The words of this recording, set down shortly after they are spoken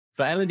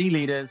For L&D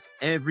leaders,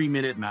 every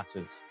minute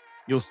matters.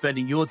 You're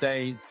spending your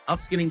days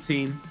upskilling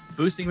teams,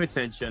 boosting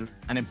retention,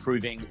 and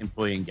improving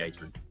employee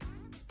engagement.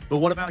 But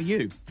what about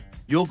you?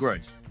 Your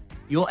growth,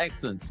 your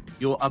excellence,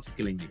 your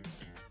upskilling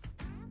needs.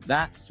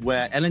 That's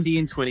where L&D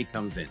in 20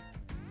 comes in.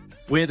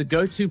 We're the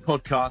go-to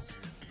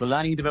podcast for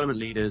learning and development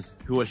leaders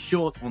who are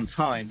short on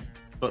time,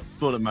 but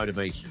full of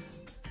motivation.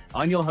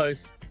 I'm your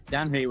host,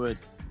 Dan Hayward,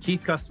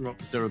 Chief Customer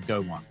Officer of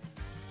Go1,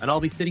 and I'll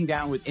be sitting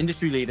down with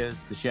industry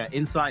leaders to share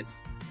insights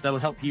that will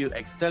help you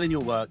excel in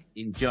your work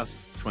in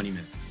just 20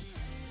 minutes.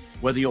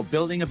 Whether you're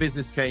building a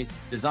business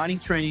case, designing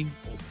training,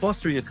 or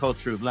fostering a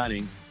culture of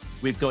learning,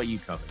 we've got you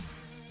covered.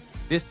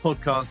 This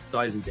podcast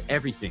dives into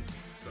everything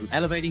from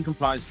elevating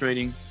compliance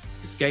training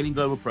to scaling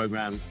global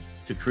programs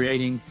to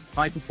creating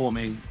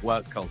high-performing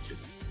work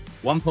cultures.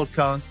 One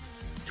podcast,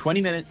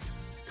 20 minutes,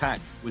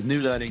 packed with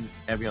new learnings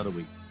every other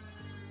week.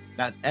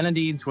 That's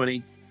L&D in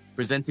 20,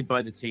 presented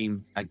by the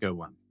team at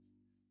Go1.